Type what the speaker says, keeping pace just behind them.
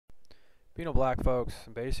Beanoblack, folks,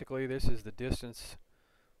 and basically this is the distance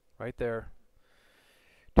right there.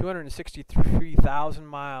 263,000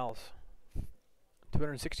 miles.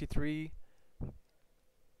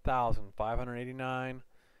 263,589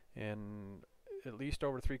 and at least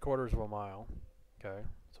over 3/4 of a mile. Okay,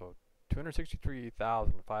 so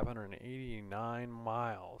 263,589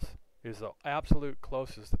 miles is the absolute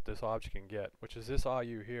closest that this object can get, which is this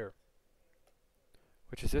IU here.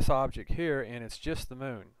 Which is this object here, and it's just the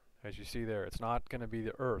moon, as you see there. It's not going to be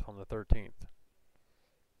the Earth on the 13th.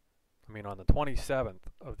 I mean on the 27th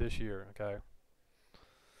of this year, okay?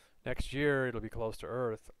 Next year it'll be close to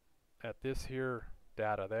Earth at this here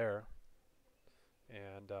data there.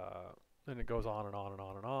 And then it goes on and on and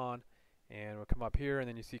on and on. And we'll come up here and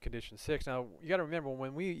then you see condition 6. Now you got to remember,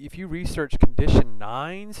 if you research condition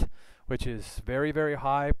 9s, which is very, very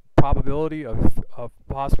high probability of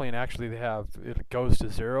possibly, and actually it goes to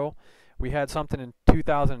 0. We had something in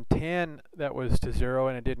 2010 that was to 0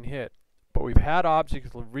 and it didn't hit. But we've had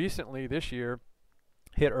objects recently this year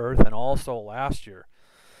hit Earth, and also last year.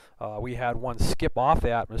 We had one skip off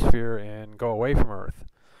the atmosphere and go away from Earth.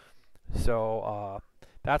 So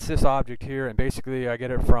that's this object here, and basically I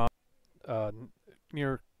get it from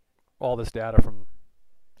near all this data from,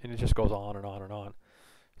 and it just goes on and on and on.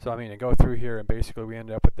 So I mean, I go through here and basically we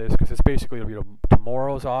end up with this, because it's basically it'll be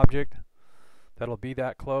tomorrow's object that'll be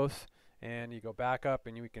that close. And you go back up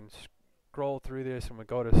and you can scroll through this, and we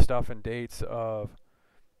go to stuff and dates of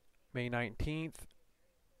May 19th.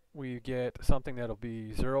 We get something that'll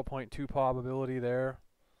be 0.2 probability there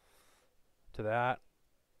to that.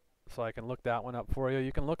 So I can look that one up for you.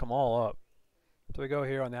 You can look them all up. So we go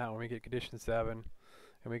here on that one, we get condition 7,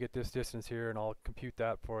 and we get this distance here, and I'll compute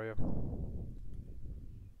that for you.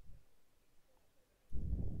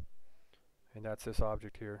 And that's this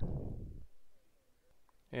object here.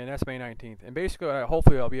 And that's May 19th. And basically what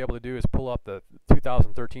hopefully I'll be able to do is pull up the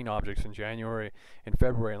 2013 objects in January and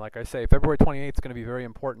February. And like I say, February 28th is going to be very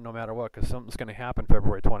important no matter what, because something's going to happen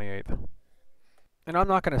February 28th. And I'm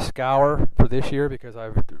not going to scour for this year because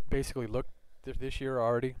I've basically looked this year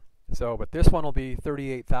already. So, but this one will be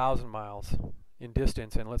 38,000 miles in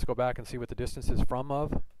distance. And let's go back and see what the distance is from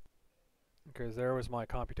of. Because there was my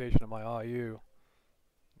computation of my IU.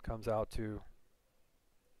 It comes out to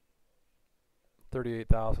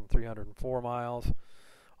 38,304 miles,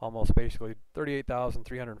 almost basically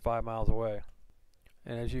 38,305 miles away.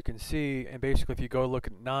 And as you can see, and basically if you go look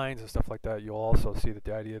at 9s and stuff like that, you'll also see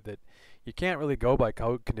the idea that you can't really go by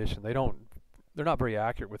code condition. They're not very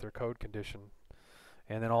accurate with their code condition.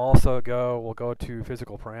 And then also we'll go to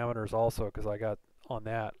physical parameters also, because I got on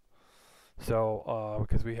that. So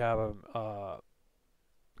because we have a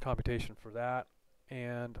computation for that.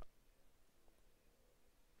 And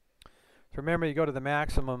so remember, you go to the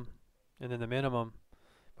maximum and then the minimum,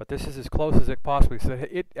 but this is as close as it possibly. So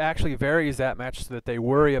it actually varies that much so that they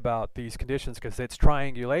worry about these conditions, because it's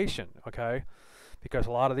triangulation, okay? Because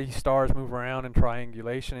a lot of these stars move around in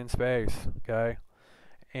triangulation in space, okay?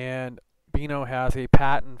 And Beano has a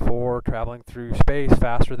patent for traveling through space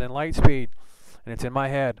faster than light speed, and it's in my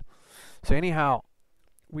head. So anyhow,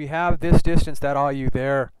 we have this distance, that IU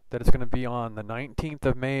there, that it's going to be on the 19th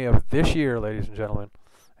of May of this year, ladies and gentlemen,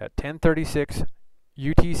 at 10:36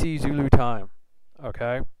 UTC Zulu time.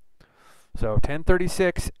 Okay? So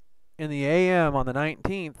 10:36 in the AM on the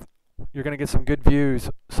 19th, you're going to get some good views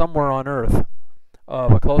somewhere on Earth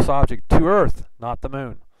of a close object to Earth, not the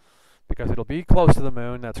moon. Because it'll be close to the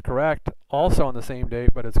moon, that's correct, also on the same date,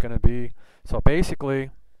 but it's going to be, so basically,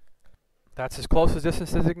 that's as close as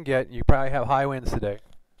distance as it can get. You probably have high winds today.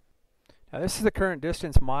 Now this is the current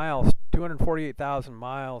distance, miles, 248,000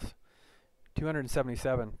 miles.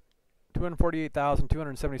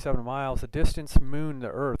 248,277 miles, the distance moon to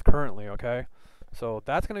Earth currently, okay? So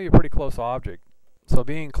that's going to be a pretty close object. So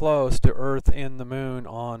being close to Earth and the moon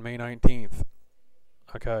on May 19th,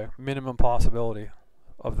 okay? Minimum possibility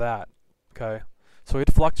of that, okay? So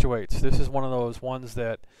it fluctuates. This is one of those ones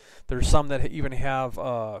that there's some that even have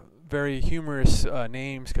very humorous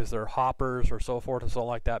names because they're hoppers or so forth and so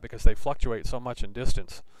like that, because they fluctuate so much in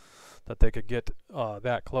distance that they could get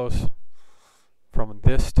that close from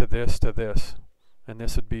this to this to this, and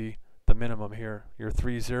this would be the minimum here. Your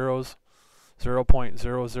 3 zeros,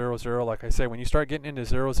 0.000. Like I say, when you start getting into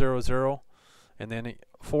 000 and then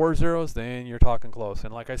 4 zeros, then you're talking close.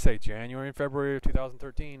 And like I say, January and February of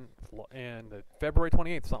 2013, and February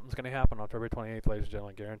 28th, something's going to happen on February 28th, ladies and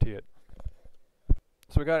gentlemen, guarantee it.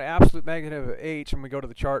 So we got an absolute magnitude of H, and we go to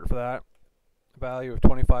the chart for that. Value of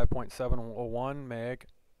 25.701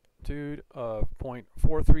 magnitude of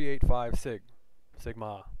 0.4385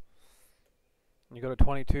 sigma. You go to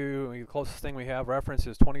 22, the closest thing we have reference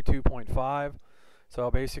is 22.5.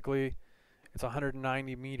 So basically, it's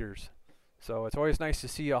 190 meters. So it's always nice to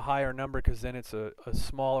see a higher number because then it's a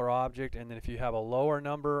smaller object. And then if you have a lower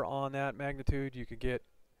number on that magnitude, you could get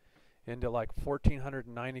into like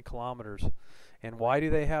 1,490 kilometers. And why do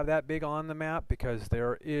they have that big on the map? Because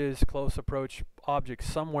there is close approach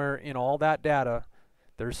objects somewhere in all that data.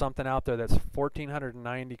 There's something out there that's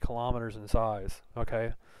 1,490 kilometers in size.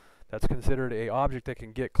 Okay, that's considered a object that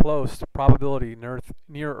can get close to probability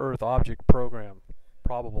near Earth object program.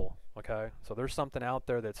 Probable. Okay, so there's something out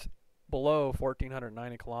there that's below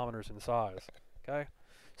 1,490 kilometers in size. Okay,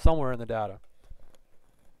 somewhere in the data.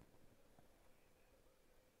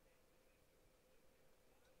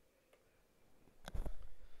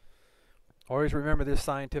 Always remember this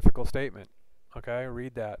scientific statement. Okay,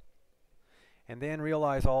 read that. And then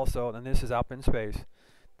realize also, and this is up in space,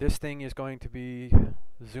 this thing is going to be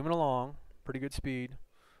zooming along, pretty good speed.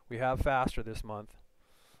 We have faster this month.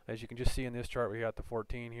 As you can just see in this chart, we got the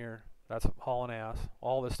 14 here. That's hauling ass.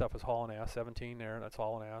 All this stuff is hauling ass. 17 there, that's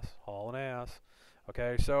hauling ass. Hauling ass.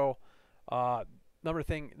 Okay, so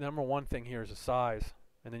number one thing here is the size,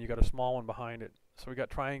 and then you got a small one behind it. So we got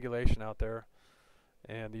triangulation out there,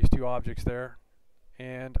 and these two objects there.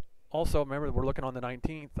 And also remember, we're looking on the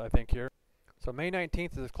 19th, I think here. So May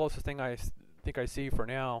 19th is the closest thing I think I see for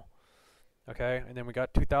now. Okay, and then we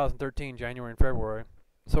got 2013, January and February.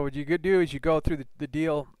 So what you could do is you go through the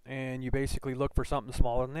deal and you basically look for something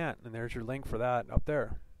smaller than that. And there's your link for that up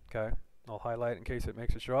there. Okay, I'll highlight in case it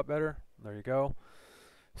makes it show up better. There you go.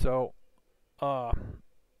 So now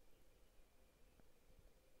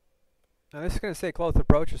this is going to say close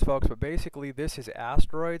approaches, folks, but basically this is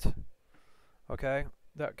asteroids. Okay,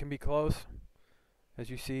 that can be close.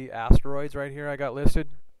 As you see, asteroids right here I got listed.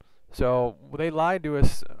 So they lied to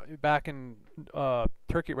us back in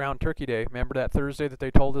around Turkey Day. Remember that Thursday that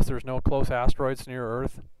they told us there's no close asteroids near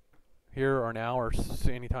Earth here or now or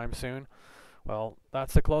anytime soon? Well,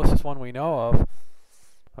 that's the closest one we know of.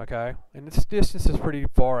 Okay, and its distance is pretty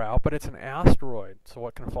far out, but it's an asteroid. So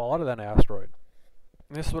what can fall out of that asteroid?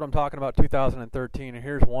 And this is what I'm talking about, 2013, and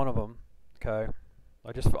here's one of them. Okay,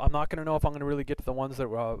 I'm not going to know if I'm going to really get to the ones that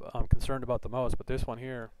I'm concerned about the most, but this one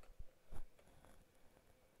here.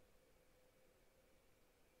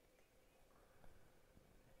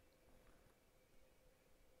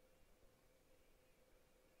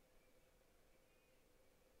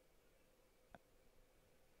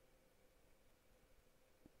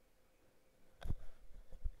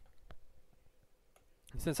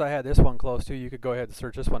 Since I had this one close to, you could go ahead and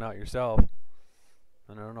search this one out yourself.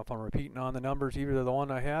 And I don't know if I'm repeating on the numbers either of the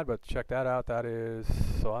one I had, but check that out. That is,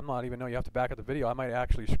 so I'm not even know, you have to back up the video. I might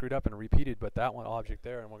actually screwed up and repeated, but that one object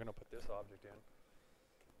there, and we're going to put this object in.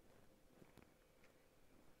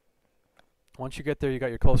 Once you get there, you got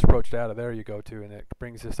your close approach data there you go to, and it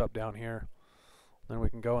brings this up down here. Then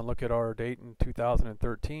we can go and look at our date in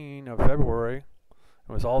 2013 of February.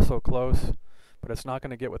 It was also close, but it's not going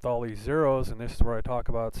to get with all these zeros, and this is where I talk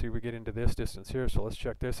about, see, we get into this distance here, so let's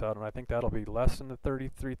check this out, and I think that'll be less than the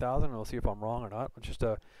 33,000, and we'll see if I'm wrong or not. It's just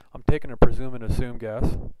I'm taking a presume and assume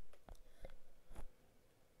guess.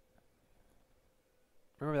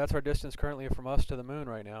 Remember, that's our distance currently from us to the moon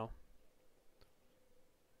right now.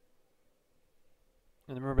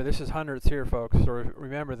 And remember, this is hundredths here, folks, so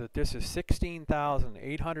remember that this is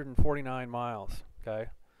 16,849 miles, okay?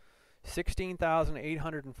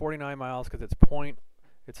 16,849 miles because it's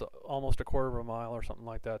almost a quarter of a mile or something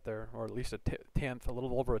like that there, or at least a tenth, a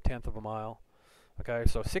little over a tenth of a mile. Okay,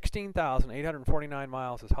 so 16,849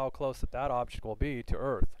 miles is how close that object will be to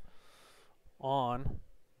Earth on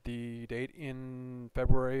the date in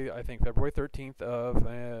February, I think February 13th of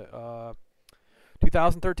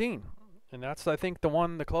 2013. And that's, I think,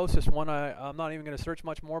 the closest one. I'm not even going to search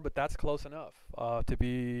much more, but that's close enough to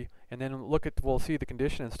be. And then we'll see the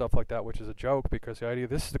condition and stuff like that, which is a joke because the idea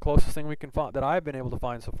this is the closest thing we can find that I've been able to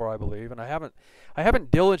find so far, I believe. And I haven't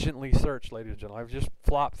diligently searched, ladies and gentlemen. I've just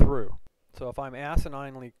flopped through. So if I'm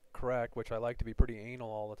asininely correct, which I like to be pretty anal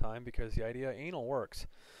all the time because the idea anal works.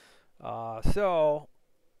 So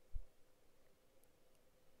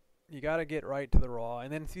you got to get right to the raw,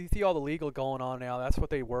 and then you see all the legal going on now. That's what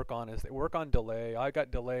they work on. Is they work on delay. I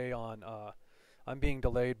got delay on. I'm being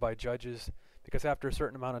delayed by judges because after a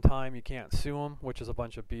certain amount of time you can't sue them, which is a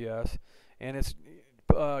bunch of BS. And it's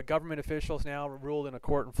government officials now ruled in a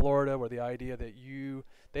court in Florida where the idea that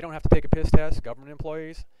they don't have to take a piss test, government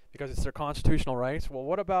employees, because it's their constitutional rights. Well,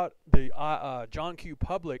 what about the John Q.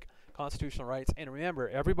 Public constitutional rights? And remember,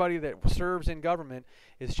 everybody that serves in government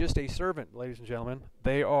is just a servant, ladies and gentlemen.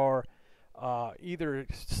 They are either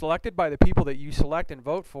selected by the people that you select and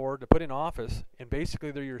vote for to put in office, and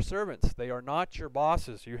basically they're your servants. They are not your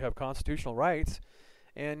bosses. You have constitutional rights.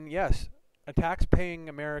 And yes, a tax-paying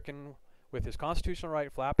American with his constitutional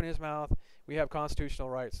right flapping his mouth, we have constitutional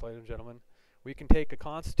rights, ladies and gentlemen. We can take a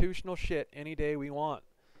constitutional shit any day we want.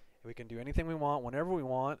 We can do anything we want whenever we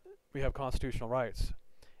want. We have constitutional rights.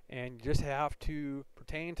 And you just have to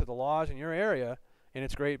pertain to the laws in your area, and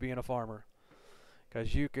it's great being a farmer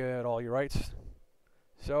because you get all your rights.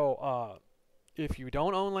 So if you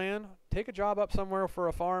don't own land, take a job up somewhere for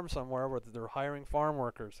a farm somewhere where they're hiring farm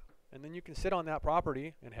workers, and then you can sit on that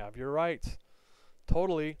property and have your rights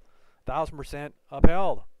totally 1,000%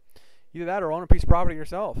 upheld. Either that or own a piece of property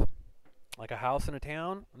yourself, like a house in a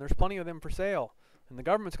town, and there's plenty of them for sale, and the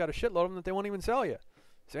government's got a shitload of them that they won't even sell you.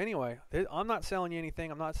 So anyway, I'm not selling you anything.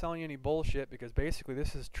 I'm not selling you any bullshit, because basically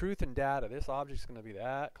this is truth and data. This object's going to be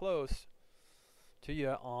that close to you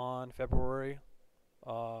on February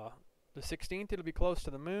the 16th. It'll be close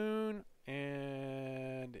to the moon,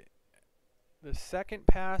 and the second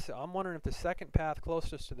pass, I'm wondering if the second path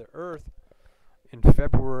closest to the Earth in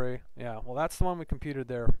February, yeah, well, that's the one we computed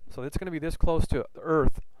there. So it's going to be this close to the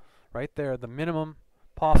Earth, right there, the minimum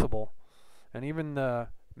possible, and even the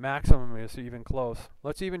maximum is even close.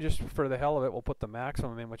 Let's even just, for the hell of it, we'll put the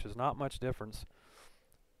maximum in, which is not much difference.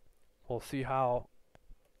 We'll see how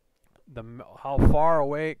far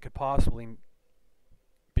away it could possibly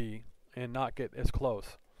be and not get as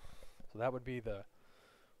close. So that would be the.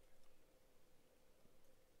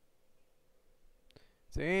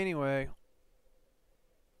 So anyway,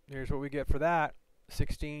 here's what we get for that: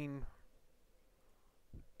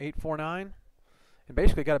 16,849. And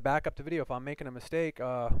basically, got to back up the video. If I'm making a mistake,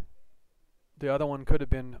 the other one could have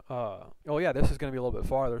been. Oh yeah, this is going to be a little bit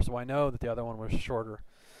farther, so I know that the other one was shorter.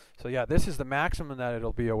 So yeah, this is the maximum that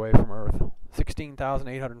it'll be away from Earth: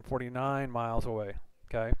 16,849 miles away.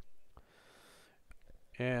 Okay,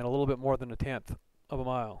 and a little bit more than a tenth of a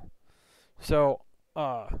mile. So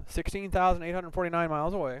 16,849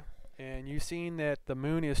 miles away, and you've seen that the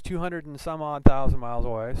moon is 200 and some odd thousand miles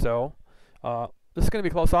away. So this is going to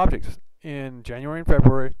be close objects in January and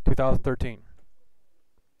February 2013.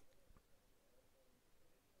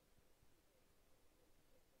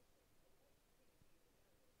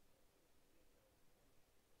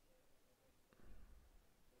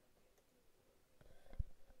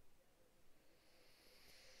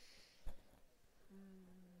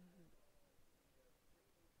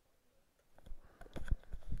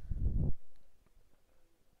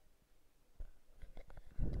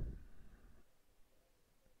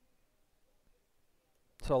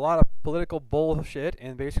 So a lot of political bullshit,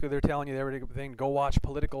 and basically they're telling you everything. Go watch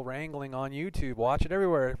political wrangling on YouTube. Watch it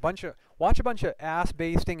everywhere. Watch a bunch of ass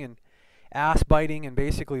basting and ass biting, and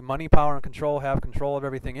basically money, power, and control have control of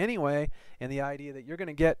everything anyway. And the idea that you're going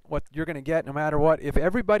to get what you're going to get no matter what. If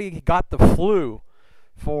everybody got the flu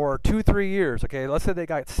for 2-3 years, okay, let's say they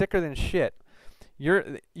got sicker than shit,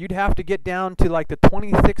 you'd have to get down to like the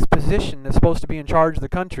 26th position that's supposed to be in charge of the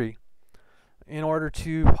country in order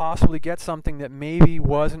to possibly get something that maybe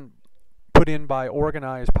wasn't put in by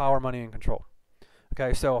organized power, money, and control.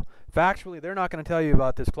 Okay, so factually, they're not going to tell you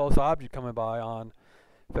about this close object coming by on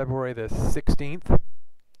February the 16th.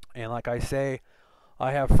 And like I say,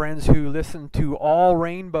 I have friends who listen to all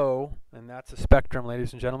rainbow, and that's a spectrum,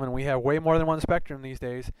 ladies and gentlemen. We have way more than one spectrum these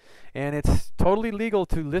days, and it's totally legal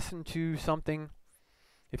to listen to something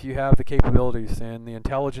if you have the capabilities and the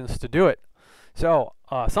intelligence to do it. So,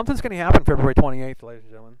 something's going to happen February 28th, ladies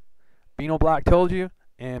and gentlemen. Beanoblack told you,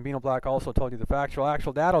 and Beanoblack also told you the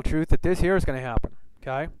actual data truth that this here is going to happen,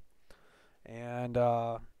 okay? And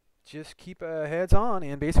just keep heads on,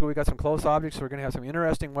 and basically we got some close objects. We're going to have some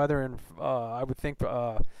interesting weather, and I would think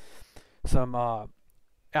some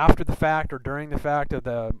after the fact or during the fact of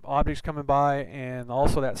the objects coming by, and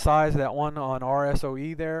also that size of that one on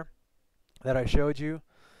RSOE there that I showed you.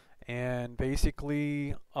 And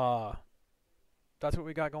basically, that's what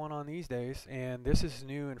we got going on these days, and this is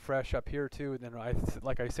new and fresh up here too. And then,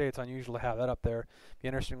 like I say, it's unusual to have that up there. Be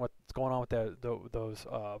interesting what's going on with those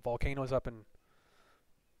volcanoes up in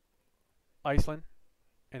Iceland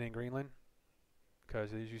and in Greenland,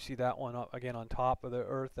 because as you see that one up again on top of the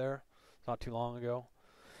Earth there, not too long ago.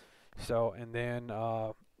 So, and then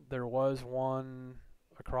there was one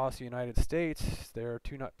across the United States. There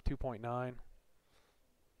 2.9.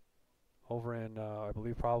 Over in, I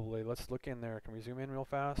believe probably, let's look in there. Can we zoom in real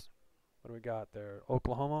fast? What do we got there?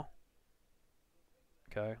 Oklahoma?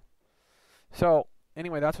 Okay. So,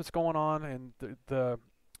 anyway, that's what's going on. And the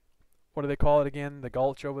what do they call it again? The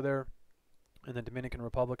Gulch over there in the Dominican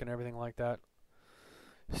Republic and everything like that.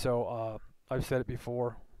 So, I've said it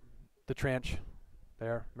before. the trench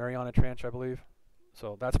there, Mariana Trench, I believe.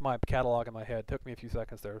 So that's my catalog in my head. Took me a few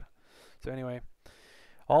seconds there. So anyway,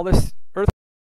 all this